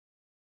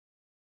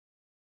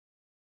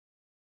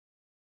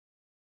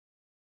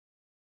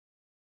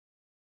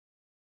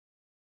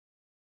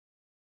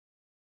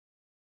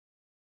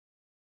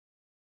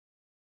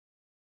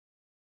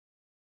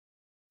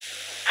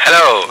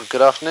Hello.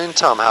 Good afternoon,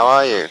 Tom. How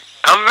are you?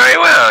 I'm very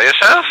well.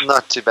 Yourself?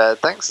 Not too bad,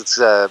 thanks. It's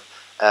an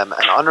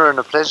honour and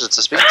a pleasure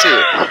to speak to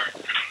you.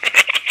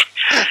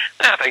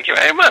 Thank you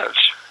very much.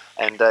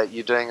 And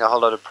you're doing a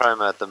whole lot of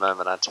promo at the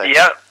moment, I take it.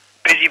 Yep,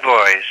 busy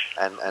boys.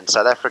 And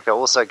South Africa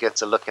also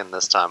gets a look in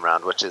this time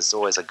round, which is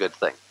always a good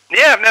thing.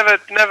 Yeah,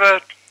 I've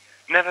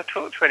never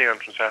talked to anyone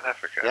from South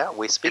Africa. Yeah,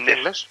 we speak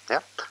English.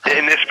 Yeah.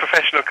 In this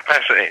professional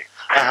capacity.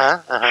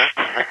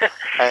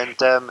 And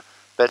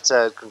but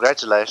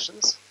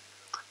congratulations.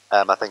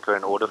 I think we're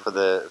in order for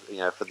the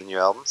new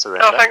album,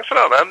 Surrender. Oh, thanks a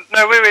lot, man.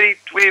 No, we're really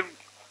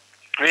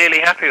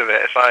happy with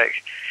it. It's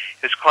like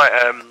it's quite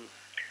a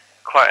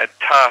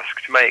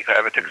task to make.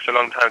 It took us a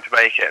long time to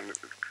make it, and a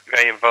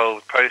very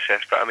involved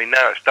process. But I mean,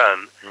 now it's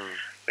done.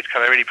 We're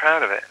kind of really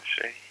proud of it. It's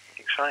really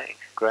exciting.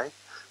 Great,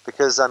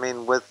 because I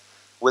mean, with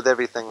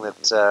everything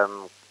that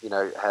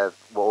have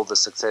all the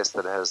success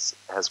that has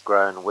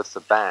grown with the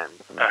band,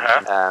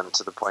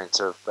 to the point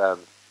of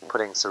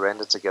putting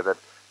Surrender together.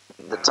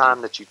 The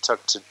time that you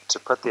took to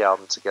put the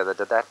album together,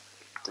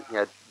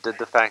 did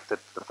the fact that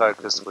the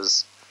focus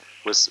was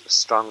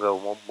stronger,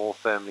 more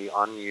firmly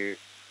on you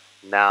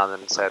now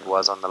than say it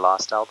was on the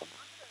last album?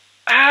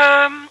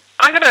 I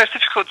don't know. It's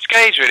difficult to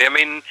gauge, really. I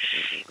mean,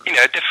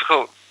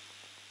 difficult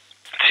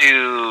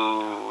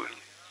to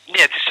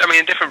I mean,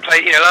 in different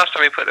places. Last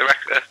time we put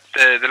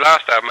the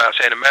last album out,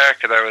 say in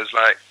America, there was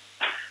like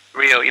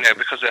real,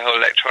 because of the whole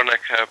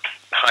electronica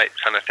hype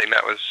kind of thing.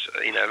 That was,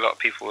 a lot of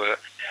people were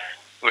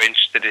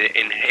interested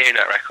in hearing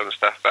that record and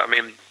stuff, but I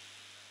mean,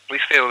 we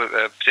feel that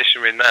the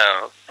position we're in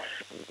now,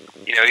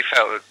 we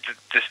felt that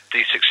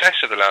the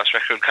success of the last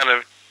record kind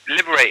of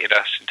liberated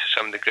us to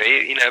some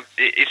degree.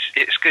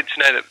 It's good to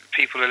know that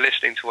people are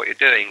listening to what you're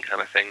doing,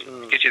 kind of thing.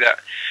 It gives you that,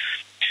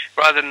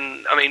 rather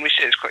than, I mean, we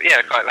see it's quite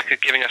like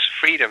giving us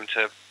freedom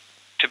to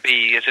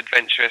be as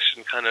adventurous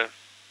and kind of,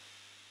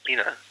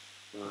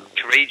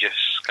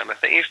 courageous kind of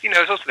thing. It's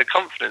also the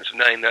confidence of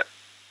knowing that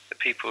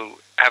people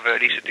have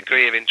at least a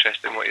degree of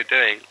interest in what you're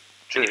doing.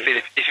 And you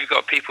feel if you've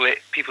got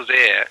people's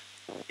ear,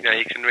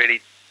 you can really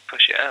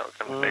push it out,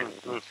 kind of thing.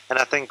 And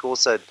I think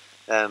also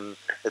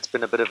it's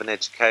been a bit of an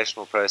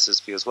educational process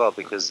for you as well,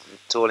 because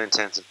to all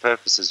intents and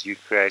purposes you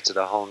created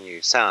a whole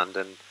new sound,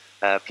 and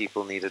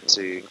people needed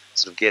to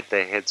sort of get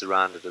their heads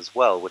around it as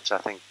well, which I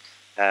think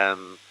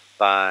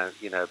by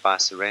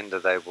Surrender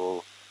they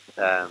will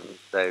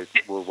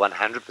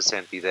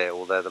 100% be there,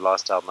 although the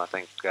last album I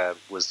think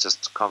was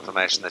just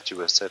confirmation that you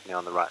were certainly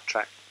on the right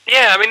track.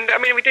 Yeah, I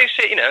mean we do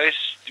see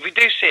we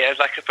do see it as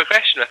like a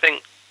progression. I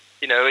think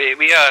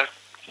we are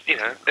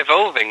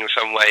evolving in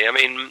some way. I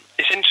mean,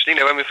 it's interesting,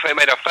 when we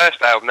made our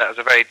first album, that was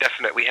a very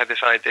definite, we had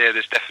this idea,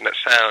 this definite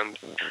sound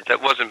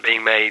that wasn't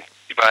being made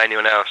by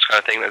anyone else, kind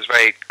of thing. That was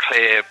very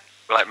clear,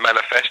 like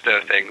manifesto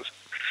of things.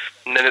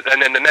 And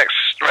then the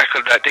next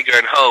record, like Digger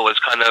and Hole, was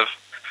kind of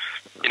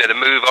the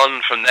move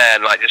on from there,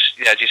 and like just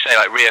as you say,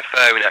 like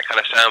reaffirming that kind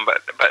of sound.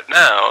 But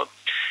now,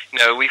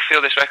 we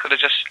feel this record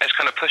has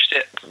kind of pushed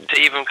it to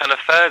even kind of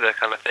further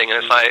kind of thing,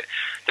 and it's like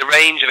the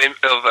range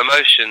of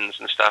emotions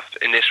and stuff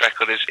in this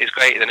record is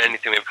greater than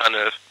anything we've kind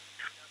of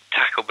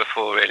tackled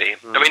before, really.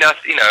 I mean,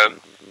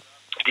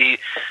 the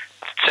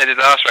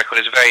last record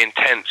is a very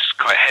intense,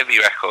 quite heavy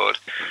record,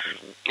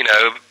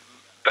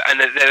 and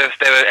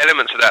there were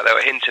elements of that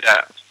were hinted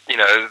at,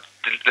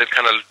 the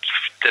kind of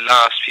the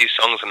last few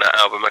songs on that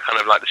album are kind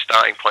of like the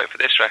starting point for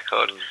this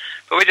record.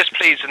 But we're just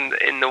pleased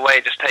in the way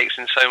it just takes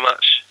in so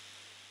much,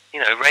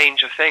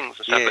 range of things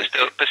and stuff,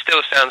 but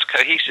still sounds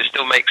cohesive,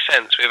 still makes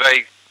sense. We're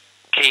very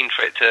keen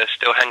for it to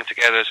still hang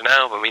together as an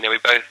album. We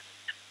both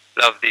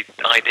love the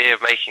idea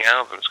of making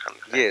albums, kind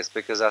of thing. Yes,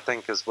 because I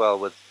think as well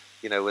with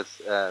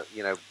the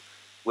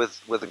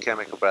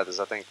Chemical Brothers,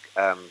 I think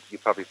you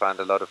probably find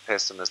a lot of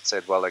pessimists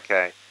said, well,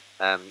 okay,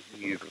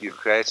 you've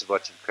created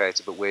what you've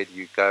created, but where do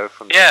you go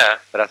from there? Yeah.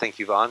 But I think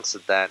you've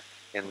answered that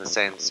in the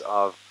sense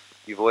of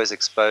you've always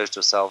exposed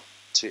yourself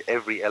to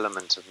every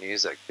element of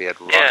music, be it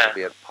rock,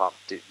 be it pop,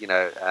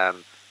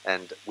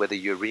 and whether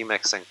you're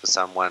remixing for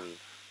someone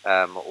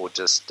or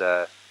just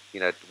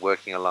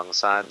working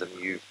alongside them,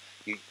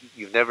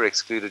 you've never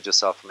excluded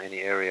yourself from any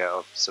area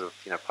of sort of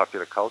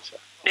popular culture.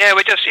 Yeah,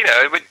 we're just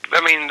I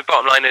mean, the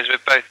bottom line is we're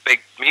both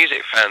big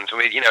music fans, and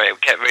we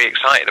get really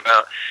excited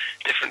about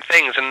different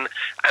things, and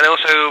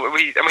also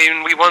we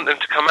want them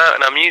to come out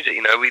in our music.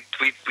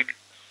 We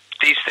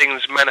these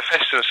things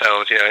manifest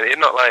themselves. It's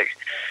not like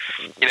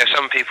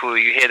some people,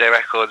 you hear their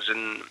records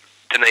and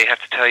then they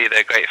have to tell you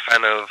they're a great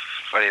fan of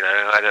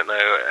I don't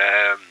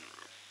know,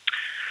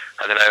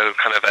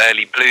 kind of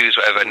early blues,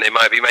 whatever, and they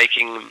might be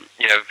making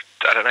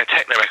I don't know,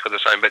 techno records or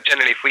something. But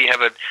generally, if we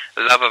have a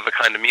love of a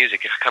kind of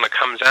music, it kind of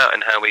comes out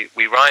in how we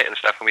write and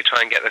stuff, and we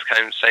try and get those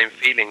kind of same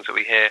feelings that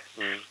we hear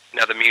in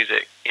other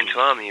music into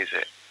our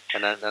music.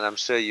 And I'm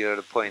sure you're at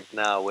a point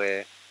now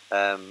where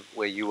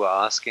you were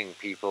asking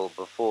people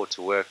before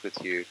to work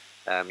with you.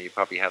 You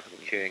probably have them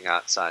queuing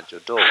outside your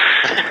door. The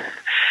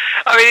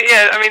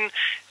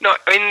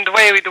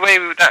way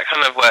that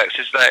kind of works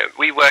is that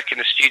we work in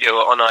the studio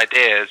on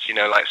ideas,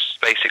 like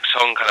basic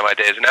song kind of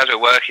ideas, and as we're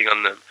working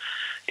on them,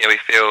 we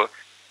feel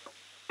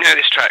you know,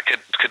 this track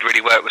could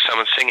really work with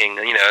someone singing,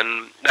 you know,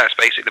 and that's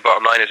basically the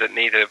bottom line, is that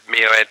neither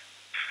me or Ed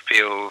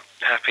feel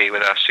happy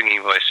with our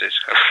singing voices,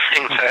 kind of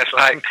thing. So it's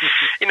like,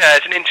 you know,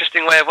 it's an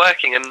interesting way of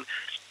working, and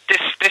this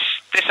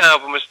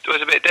album was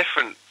a bit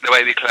different the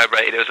way we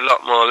collaborated. It was a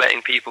lot more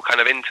letting people kind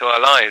of into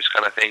our lives,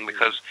 kind of thing,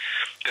 because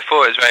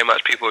before it was very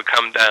much people would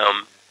come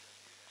down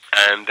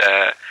and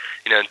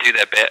you know, and do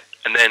their bit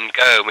and then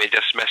go, and we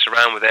just mess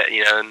around with it,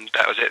 you know, and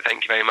that was it.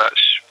 Thank you very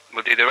much.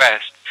 We'll do the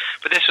rest.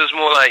 But this was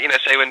more like, you know,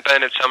 say when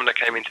Bernard Sumner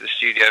came into the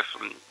studio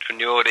from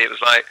New Order, it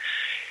was like,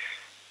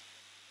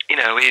 you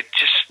know, we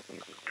just,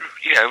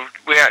 you know,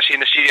 we were actually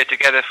in the studio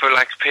together for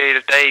like a period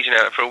of days, you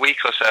know, for a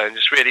week or so, and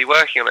just really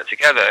working on it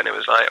together. And it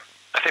was like,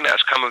 I think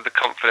that's come with the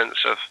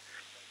confidence of,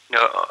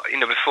 you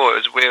know, before it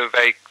was, we were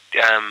very,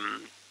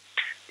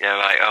 you know,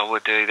 like, oh,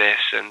 we'll do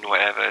this and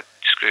whatever,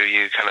 screw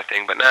you kind of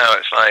thing. But now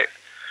it's like,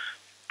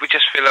 we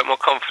just feel like more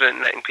confident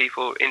in letting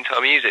people into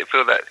our music,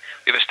 feel that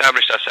we've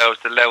established ourselves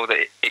to the level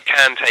that it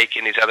can take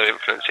in these other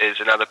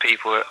influences and other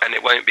people, and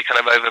it won't be kind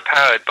of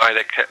overpowered by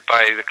the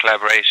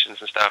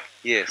collaborations and stuff.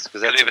 Yes, because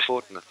that's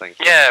important, I think.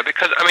 Yeah,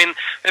 because, I mean,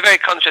 we're very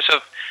conscious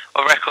of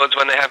records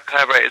when they have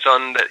collaborators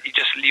on, that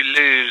you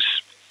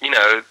lose, you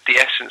know, the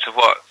essence of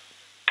what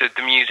the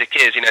music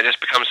is, you know, it just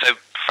becomes so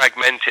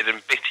fragmented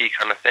and bitty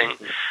kind of thing.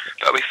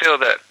 But we feel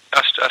that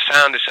our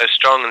sound is so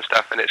strong and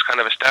stuff, and it's kind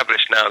of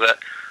established now that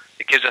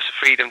it gives us a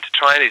freedom to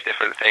try these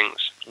different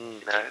things. You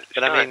know,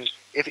 but I mean,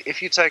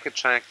 if you take a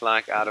track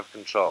like Out of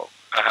Control,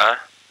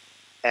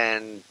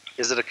 and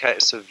is it a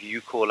case of you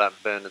call up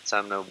Bernard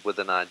Sumner with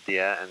an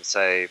idea and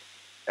say,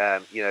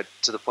 you know,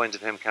 to the point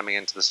of him coming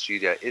into the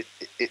studio,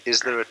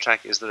 is there a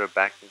track, is there a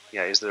back,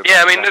 is there a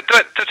I mean,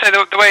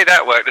 the way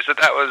that worked is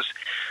that was,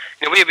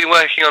 you know, we had been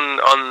working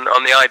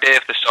on the idea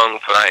of the song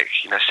for like,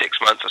 you know,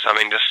 6 months or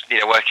something, just, you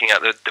know, working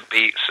out the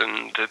beats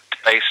and the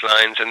bass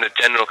lines and the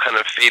general kind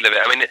of feel of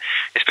it. I mean,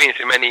 it's been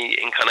through many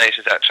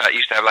incarnations. That track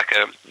used to have like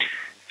a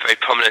very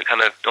prominent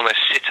kind of almost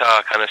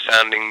sitar kind of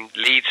sounding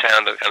lead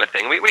sound kind of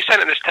thing. We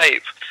sent him this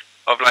tape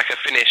of like a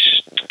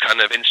finished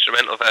kind of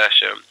instrumental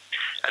version,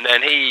 and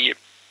then he,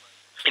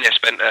 you know,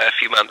 spent a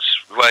few months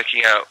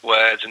working out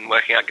words and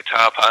working out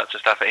guitar parts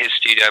and stuff at his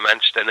studio in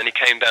Manchester, and then he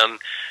came down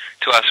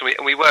to us,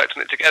 and we worked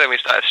on it together, and we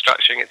started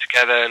structuring it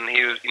together, and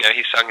he was, you know,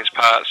 he sung his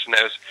parts, and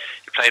he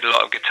played a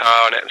lot of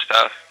guitar on it and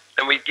stuff,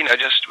 and we, you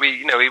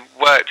know, we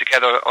worked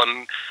together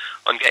on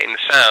getting the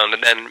sound,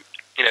 and then,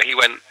 you know, he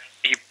went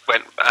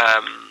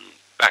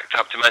back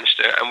up to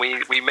Manchester, and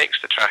we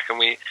mixed the track, and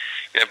we,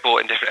 you know,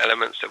 brought in different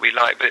elements that we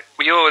like, but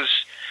we always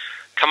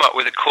come up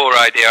with a core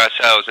idea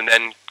ourselves and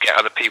then get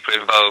other people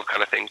involved,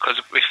 kind of thing,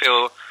 because we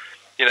feel,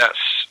 you know,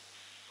 that's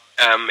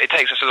it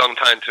takes us a long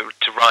time to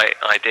write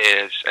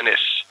ideas, and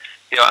it's,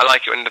 you know, I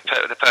like it when the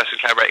person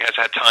collaborating has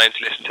had time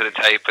to listen to the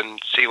tape and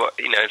see what,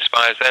 you know,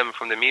 inspires them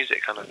from the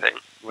music, kind of thing.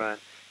 Right.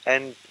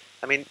 And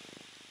I mean,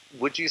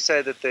 would you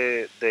say that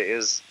there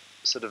is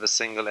sort of a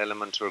single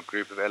element or a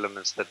group of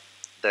elements that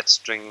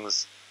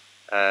strings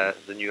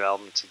the new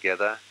album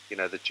together? You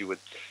know, that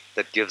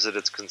gives it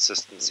its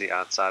consistency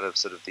outside of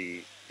sort of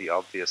the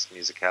obvious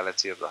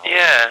musicality of the whole.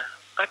 Yeah.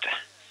 I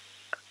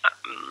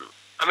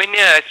mean,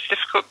 yeah, it's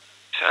difficult.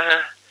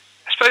 I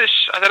suppose,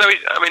 I don't know,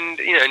 I mean,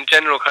 you know, in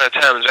general kind of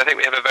terms, I think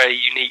we have a very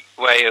unique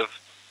way of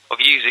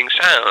using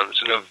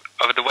sounds and of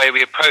the way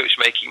we approach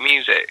making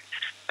music,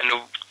 and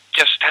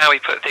just how we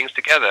put things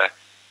together.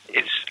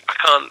 I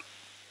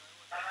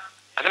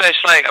don't know,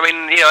 it's like, I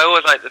mean, you know, I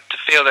always like to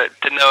feel that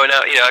no one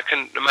else, you know, I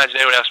couldn't imagine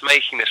anyone else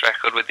making this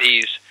record with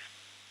these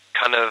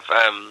kind of,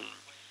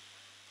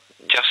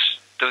 just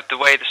the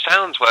way the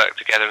sounds work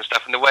together and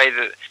stuff, and the way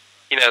that,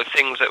 you know,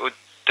 things that would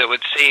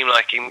seem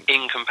like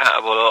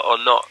incompatible or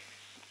not,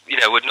 you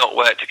know, would not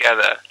work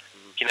together.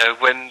 You know,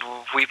 when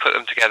we put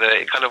them together,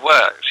 it kind of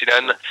works. You know,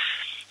 and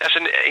that's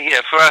you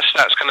know, for us,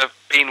 that's kind of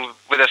been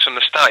with us from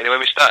the start. You know,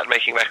 when we started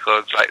making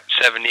records like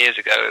 7 years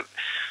ago,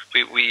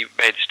 we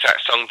made this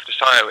track "Song to the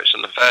Siren," which was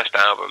on the first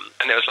album,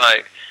 and it was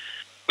like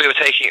we were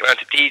taking it around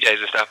to DJs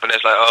and stuff, and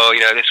it's like, oh,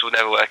 you know, this will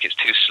never work. It's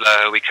too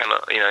slow. We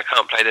cannot, you know,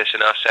 can't play this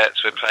in our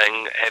sets. We're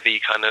playing heavy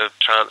kind of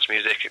trance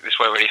music. This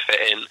won't really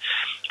fit in.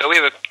 But we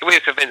were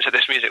convinced that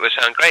this music would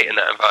sound great in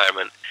that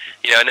environment.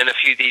 You know, and then a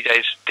few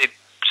DJs did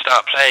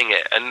start playing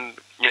it, and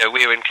you know,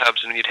 we were in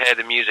clubs and you'd hear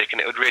the music and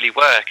it would really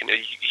work, and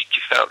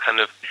you felt kind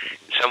of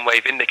in some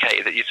way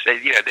vindicated that you'd say,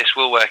 you know, this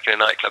will work in a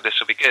nightclub. This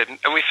will be good.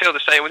 And we feel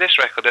the same with this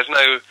record. There's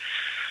no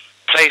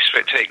place for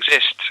it to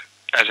exist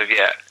as of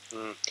yet.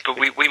 But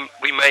we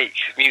make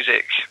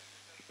music.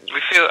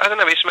 We feel, I don't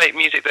know, we just make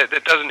music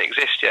that doesn't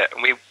exist yet,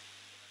 and we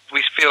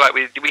feel like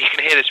we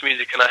can hear this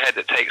music in our head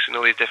that takes in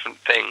all these different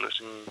things,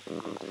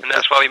 and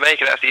that's why we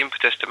make it. That's the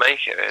impetus to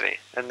make it, really.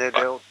 And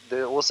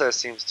there also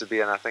seems to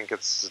be, and I think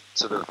it's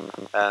sort of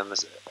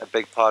a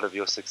big part of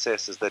your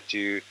success, is that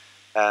you,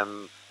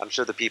 I'm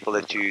sure the people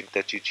that you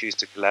choose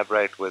to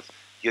collaborate with,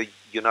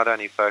 you're not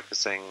only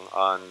focusing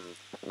on,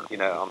 you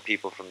know, on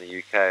people from the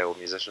UK or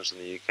musicians from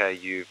the UK.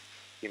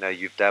 you know,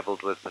 you've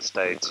dabbled with the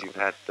States, you've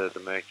had the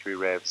Mercury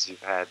Revs,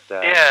 you've had...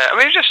 yeah, I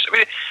mean,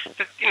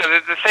 you know,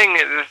 the thing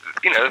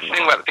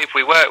about the people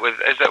we work with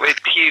is that we're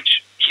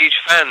huge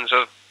fans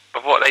of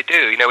what they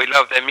do. You know, we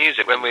love their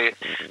music. When me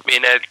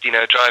and Ed, you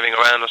know, driving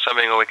around or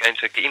something, or we're going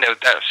to, you know,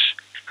 that's,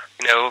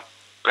 you know,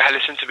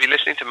 we're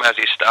listening to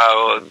Mazzy Star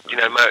or, you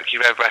know,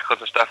 Mercury Rev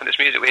records and stuff, and it's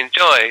music we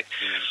enjoy.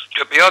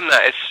 But beyond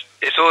that,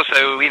 it's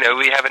also, you know,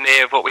 we have an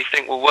ear of what we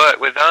think will work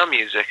with our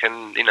music,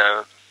 and, you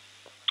know,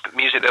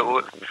 music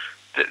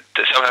that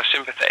somehow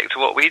sympathetic to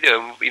what we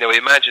do. And, you know, we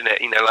imagine it,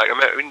 you know, like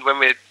when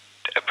we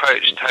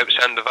approached Hope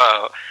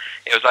Sandoval,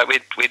 it was like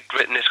we'd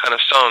written this kind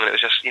of song, and it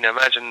was just, you know,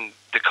 imagine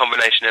the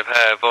combination of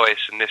her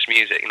voice and this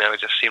music, you know,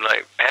 it just seemed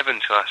like heaven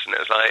to us. And it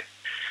was like,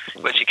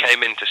 when she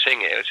came in to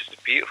sing it was just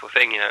a beautiful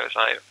thing, you know. It was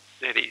like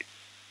really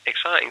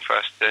exciting for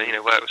us to, you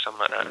know, work with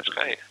someone like that. It's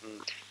great.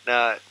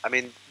 Now, I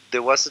mean,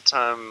 there was a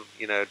time,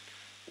 you know,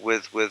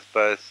 with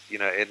both, you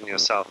know, Ed and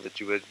yourself, that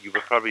you were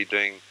probably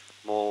doing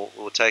more,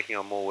 or taking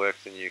on more work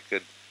than you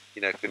could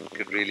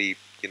really,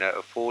 you know,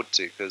 afford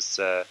to, because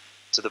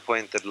to the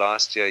point that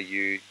last year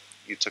you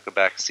took a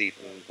back seat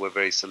and were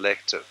very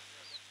selective.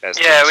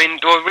 Yeah, I mean,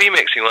 well,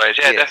 remixing wise,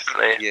 yeah, yes,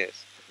 definitely.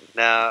 Yes.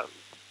 Now,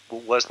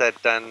 was that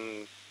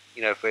done,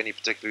 you know, for any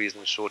particular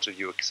reason, short of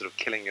you were sort of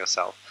killing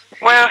yourself?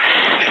 Well,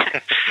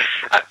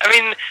 I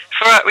mean,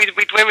 for us,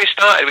 when we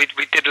started,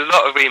 we did a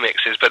lot of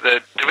remixes, but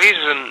the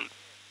reason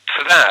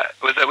for that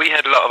was that we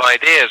had a lot of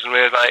ideas, and we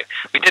were like,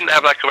 we didn't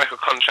have like a record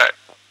contract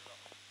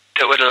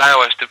that would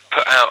allow us to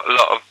put out a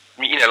lot of,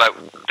 you know, like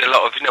a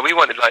lot of, you know, we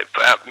wanted like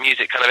put out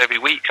music kind of every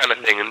week kind of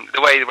thing, and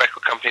the way the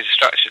record companies are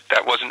structured,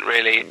 that wasn't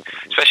really,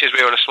 especially as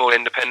we were on a small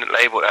independent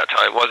label at that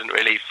time, wasn't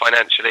really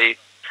financially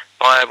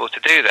viable to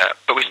do that.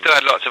 But we still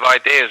had lots of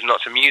ideas and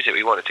lots of music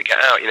we wanted to get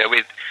out. You know,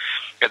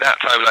 at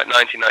that time, like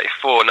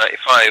 1994,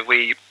 95,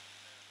 we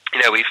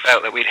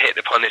felt that we'd hit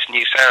upon this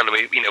new sound, and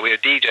we were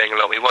DJing a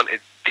lot. We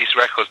wanted these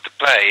records to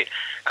play,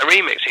 and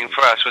remixing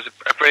for us was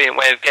a brilliant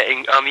way of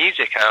getting our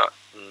music out.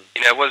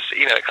 You know,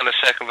 it kind of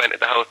circumvented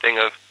the whole thing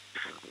of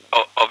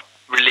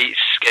release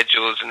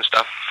schedules and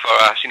stuff for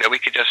us. You know,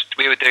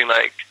 we were doing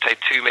like, say,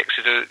 2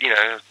 mixes, you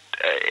know,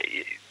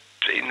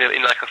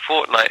 in like a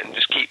fortnight, and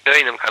just keep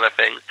doing them kind of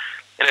thing.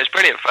 And it was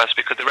brilliant for us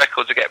because the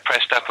records would get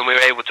pressed up, and we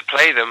were able to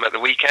play them at the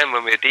weekend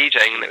when we were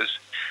DJing, and it was,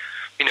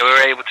 you know, we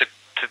were able to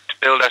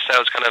build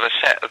ourselves kind of a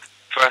set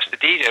for us to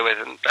DJ with,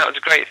 and that was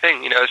a great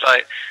thing. You know, it's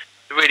like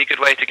a really good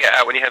way to get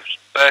out when you have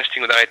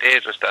bursting with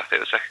ideas and stuff. It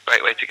was like a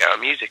great way to get our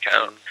music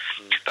out.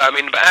 But I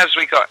mean, but as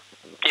we got,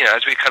 you know,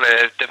 as we kind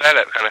of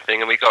developed kind of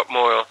thing, and we got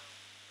more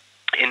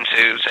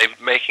into, say,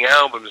 making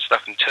albums and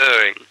stuff and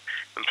touring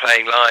and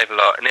playing live a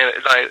lot, and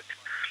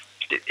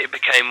it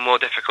became more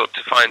difficult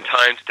to find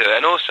time to do it.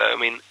 And also, I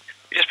mean,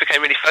 we just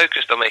became really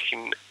focused on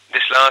making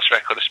this last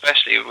record,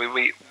 especially.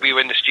 We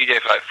were in the studio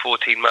for like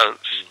 14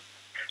 months,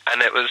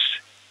 and it was,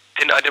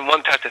 I didn't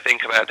want to have to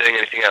think about doing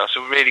anything else.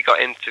 So we really got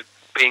into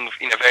being,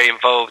 you know, very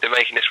involved in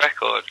making this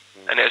record,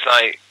 and it was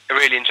like, I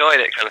really enjoyed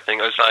it kind of thing.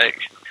 It was like,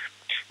 it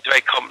was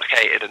very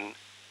complicated and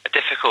a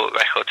difficult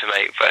record to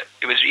make, but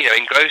it was, you know,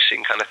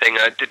 engrossing kind of thing.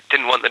 I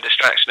didn't want the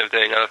distraction of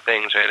doing other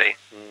things, really.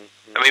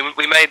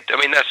 I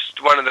mean,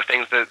 that's one of the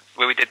things that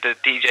where we did the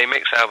DJ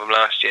Mix album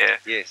last year.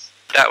 Yes.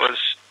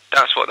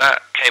 That's what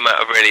that came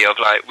out of, really, of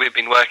like, we've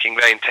been working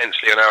very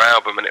intensely on our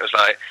album, and it was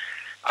like,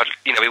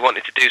 you know, we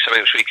wanted to do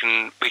something which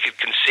we could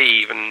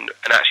conceive and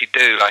actually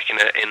do, like in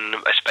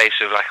a space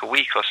of like a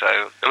week or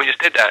so. And we just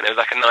did that, and it was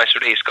like a nice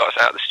release, got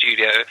us out of the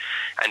studio,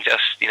 and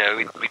just, you know,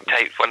 we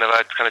taped one of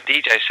our kind of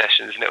DJ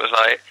sessions, and it was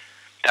like,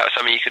 that was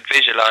something you could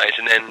visualize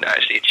and then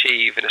actually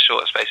achieve in a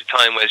short space of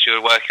time, whereas you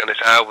were working on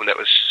this album that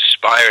was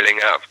spiraling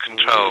out of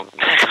control,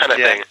 kind of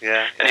thing.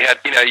 Yeah, and you had,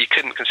 you know, you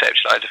couldn't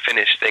conceptualize a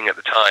finished thing at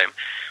the time,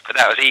 but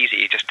that was easy.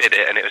 You just did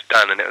it, and it was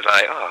done, and it was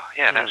like, oh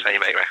yeah, that's how you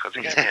make records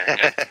again.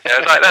 Yeah. It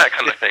was like that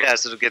kind of thing. Yeah,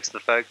 sort of gets the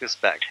focus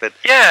back. But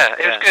yeah,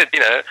 it was good, you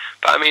know.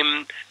 But I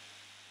mean,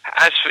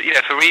 as for, you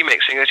know, for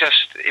remixing, it was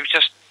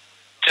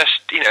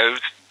just you know,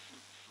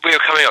 we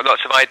were coming up with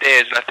lots of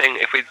ideas, and I think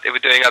if we're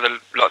doing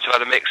lots of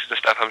other mixes and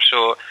stuff, I'm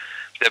sure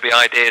there'll be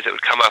ideas that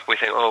would come up, and we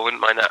think, oh, I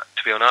wouldn't mind that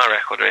to be on our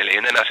record, really.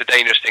 And then that's a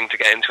dangerous thing to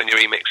get into when you're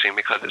remixing,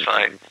 because it's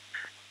like,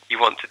 you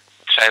want to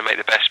try and make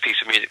the best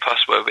piece of music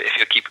possible, but if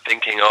you keep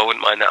thinking, oh, I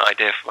wouldn't mind that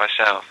idea for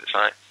myself, it's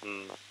like,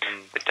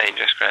 it's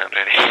dangerous ground,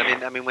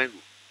 really. I mean,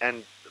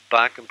 and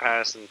by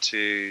comparison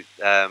to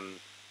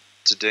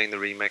doing the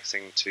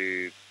remixing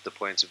to the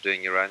point of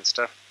doing your own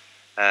stuff,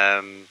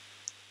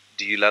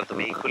 do you love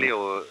them equally,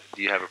 or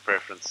do you have a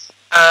preference?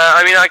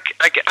 I mean,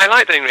 I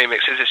like doing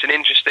remixes. It's an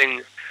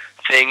interesting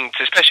thing,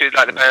 especially with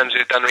like the bands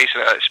who've done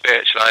recently, like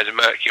Spiritualize and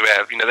Mercury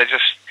Rev. You know, they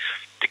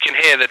can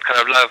hear the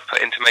kind of love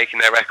put into making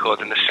their record,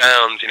 and the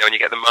sounds. You know, when you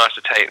get the master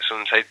tapes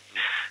from, say,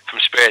 from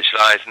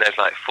Spiritualize, and there's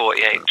like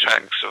 48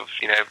 tracks of,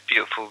 you know,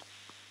 beautiful,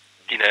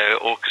 you know,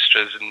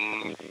 orchestras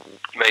and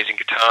amazing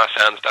guitar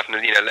sound stuff,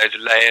 and, you know, loads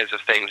of layers of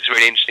things. It's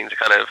really interesting to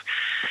kind of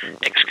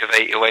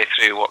excavate your way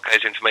through what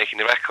goes into making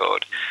the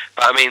record.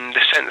 But I mean,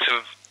 the sense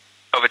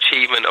of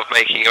achievement of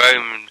making your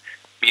own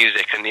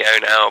music and your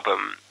own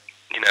album,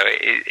 you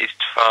it's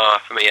far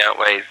for me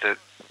outweighs that.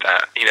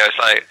 It's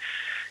like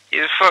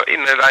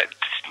like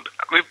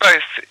we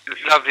both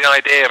love the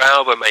idea of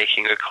album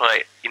making. We're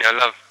quite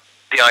love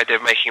the idea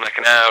of making like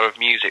an hour of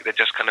music that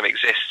just kind of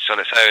exists on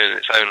its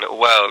own little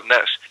world, and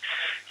that's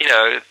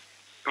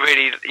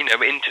really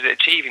into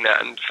achieving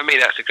that. And for me,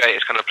 that's the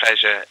greatest kind of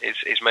pleasure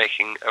is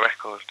making a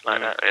record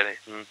like that,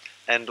 really.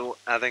 And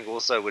I think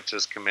also, which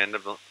is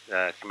commendable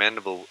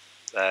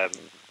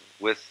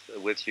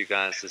with you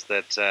guys, is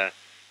that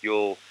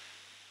your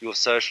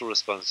social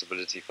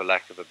responsibility, for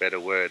lack of a better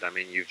word. I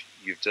mean,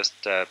 you've just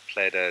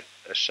played a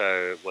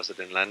show. Was it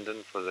in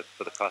London for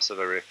the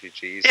Kosovo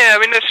refugees? Yeah, I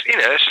mean,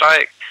 it's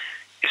like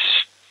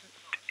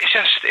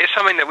it's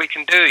something that we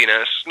can do.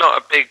 It's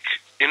not a big.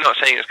 You're not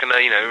saying it's going to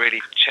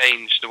really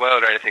change the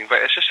world or anything,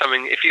 but it's just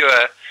something. If you're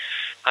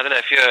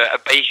if you're a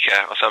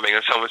baker or something,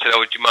 and someone said, "Oh,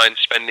 would you mind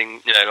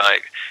spending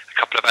like a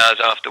couple of hours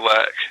after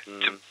work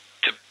to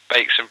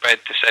bake some bread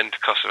to send to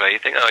Kosovo?" You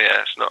think, "Oh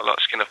yeah, it's not a lot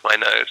of skin off my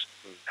nose."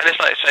 And it's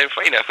like the same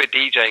for if we're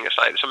DJing, it's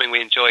like something we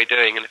enjoy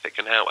doing, and if it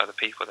can help other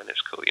people, then it's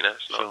cool.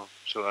 It's not,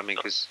 sure. I mean,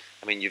 because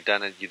you've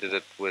done it. You did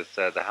it with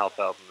the Help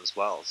album as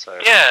well. So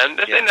yeah, and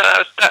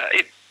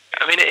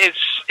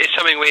it's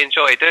something we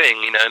enjoy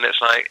doing. And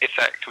it's like if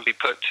that can be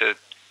put to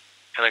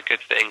kind of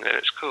good thing, then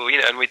it's cool.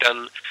 And we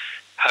done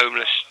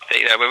homeless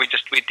thing. When we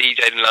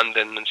DJed in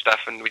London and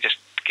stuff, and we just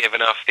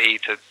given our fee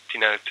to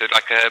to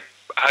like a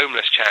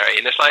homeless charity,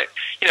 and it's like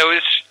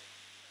it's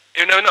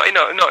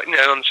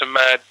not on some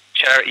mad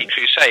charity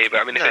crusade,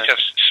 but I mean, if it's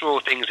just small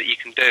things that you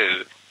can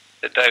do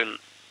that don't,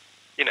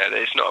 that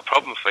it's not a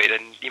problem for you,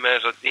 then you may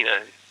as well,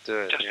 do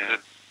it. Just as a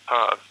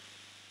part of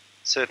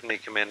certainly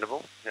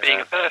commendable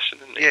being a person,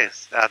 isn't it?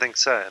 Yes, I think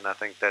so, and I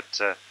think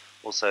that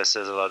also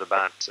says a lot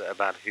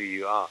about who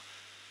you are.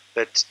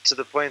 But to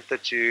the point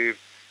that you've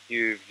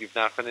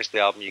now finished the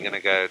album, you're going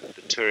to go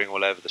touring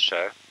all over the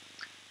show,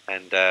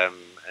 and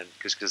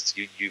because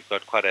you've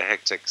got quite a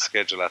hectic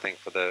schedule, I think,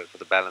 for the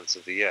balance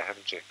of the year,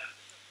 haven't you?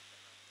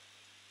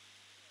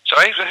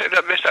 Sorry,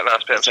 I missed that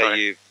last bit. So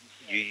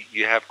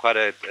you have quite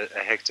a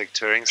hectic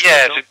touring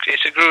schedule. Yeah,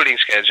 it's a grueling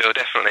schedule,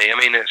 definitely. I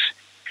mean,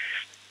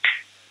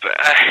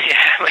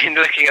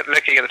 looking at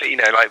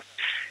the like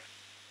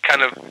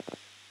kind of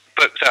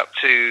booked up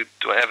to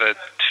whatever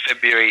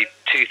February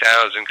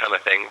 2000 kind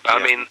of thing. But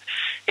I mean,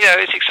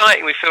 it's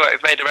exciting. We feel like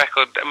we've made a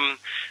record.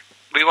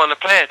 We want to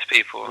play it to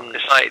people.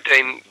 It's like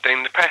doing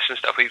the press and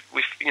stuff. We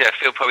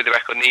feel probably the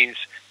record needs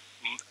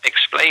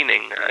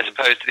explaining as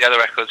opposed to the other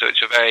records,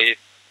 which are very.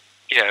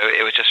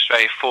 It was just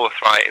very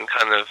forthright and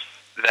kind of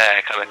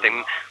there kind of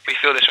thing. We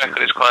feel this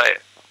record is quite,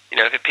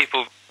 if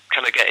people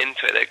kind of get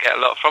into it, they get a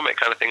lot from it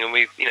kind of thing, and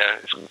we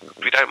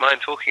don't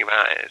mind talking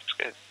about it. It's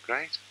good.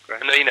 Great.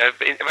 And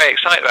very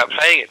excited about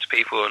playing it to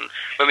people, and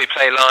when we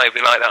play live,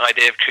 we like that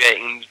idea of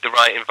creating the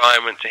right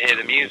environment to hear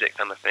the music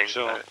kind of thing.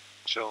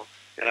 Sure.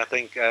 And I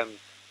think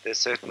there's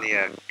certainly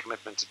a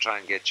commitment to try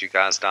and get you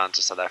guys down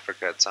to South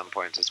Africa at some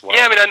point as well.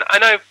 Yeah, I mean, I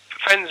know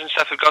friends and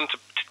stuff have gone to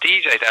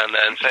DJ down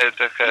there, and so it's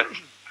like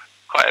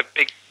quite a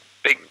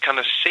big kind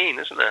of scene,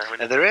 isn't there? I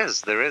mean, there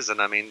is, and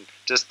I mean,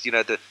 just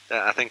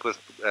I think with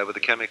the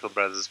Chemical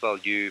Brothers as well,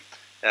 you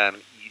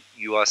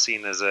are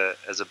seen as a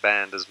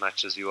band as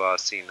much as you are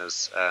seen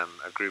as a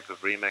group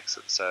of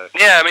remixers. So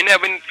yeah, I mean,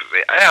 we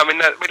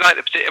like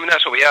the. I mean,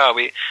 that's what we are.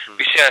 We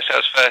see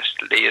ourselves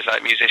firstly as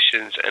like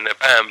musicians and a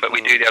band, but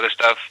we do the other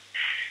stuff.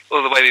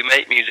 All the way we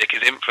make music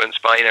is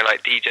influenced by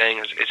like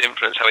DJing is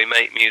influenced how we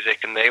make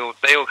music, and they all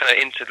kind of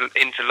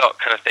interlock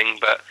kind of thing,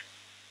 but.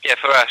 Yeah,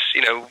 for us,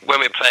 when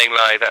we're playing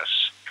live,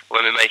 that's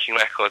when we're making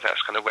records.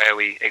 That's kind of where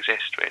we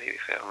exist, really. We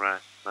feel right.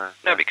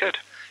 That'd be good.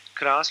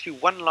 Could I ask you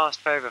one last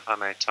favour, if I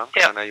may, Tom?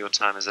 Yeah. I know your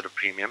time is at a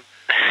premium.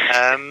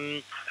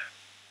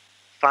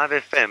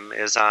 5FM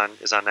is our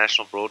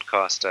national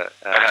broadcaster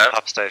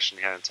pop station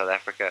here in South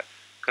Africa.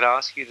 Could I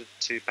ask you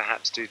to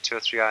perhaps do 2 or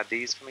 3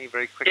 IDs for me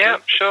very quickly? Yeah,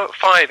 sure.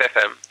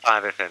 5FM.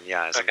 5FM,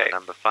 yeah, is the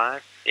number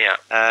 5. Yeah.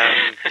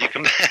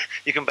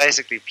 You can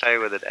basically play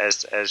with it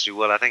as you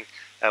will. I think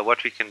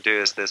what we can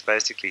do is there's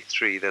basically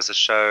 3. There's a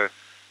show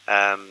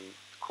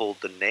called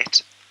The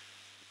Net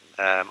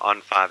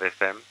on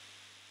 5FM.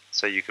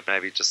 So you could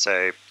maybe just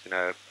say,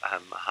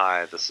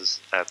 hi, this is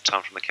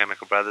Tom from the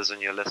Chemical Brothers,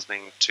 and you're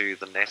listening to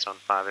The Net on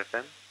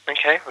 5FM.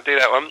 Okay, we'll do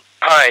that one.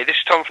 Hi, this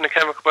is Tom from the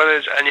Chemical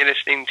Brothers, and you're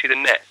listening to The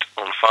Net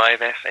on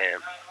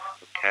 5FM.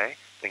 Okay,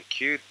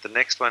 thank you. The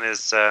next one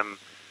is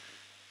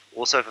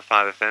also for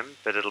 5FM,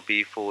 but it'll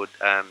be for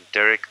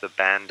Derek the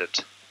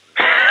Bandit.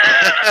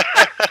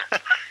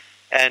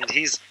 And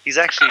he's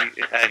actually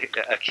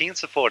a keen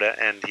supporter,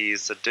 and he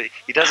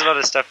does a lot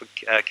of stuff with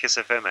Kiss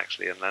FM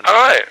actually in London. All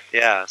right.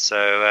 Yeah,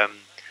 so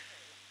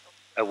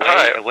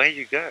away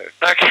you go.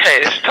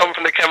 Okay, this is Tom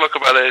from the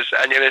Chemical Brothers,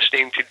 and you're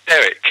listening to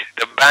Derek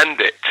the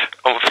Bandit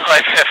on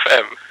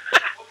 5FM.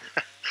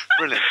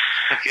 Brilliant.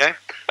 Okay.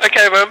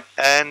 Okay, man.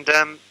 And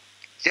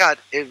I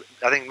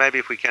think maybe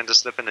if we can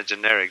just slip in a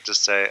generic,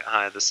 just say,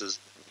 hi, this is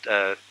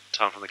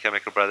Tom from the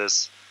Chemical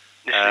Brothers.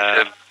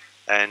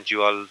 And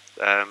you are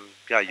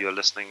you're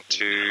listening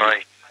to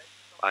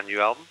our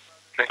new album.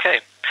 Okay.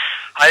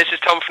 Hi, this is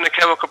Tom from the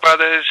Chemical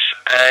Brothers,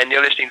 and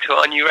you're listening to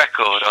our new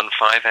record on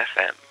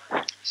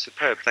 5FM.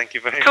 Superb. Thank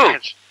you very Cool.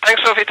 much.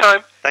 Thanks all for your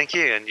time. Thank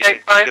you, and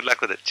Okay, bye. good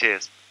luck with it.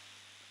 Cheers.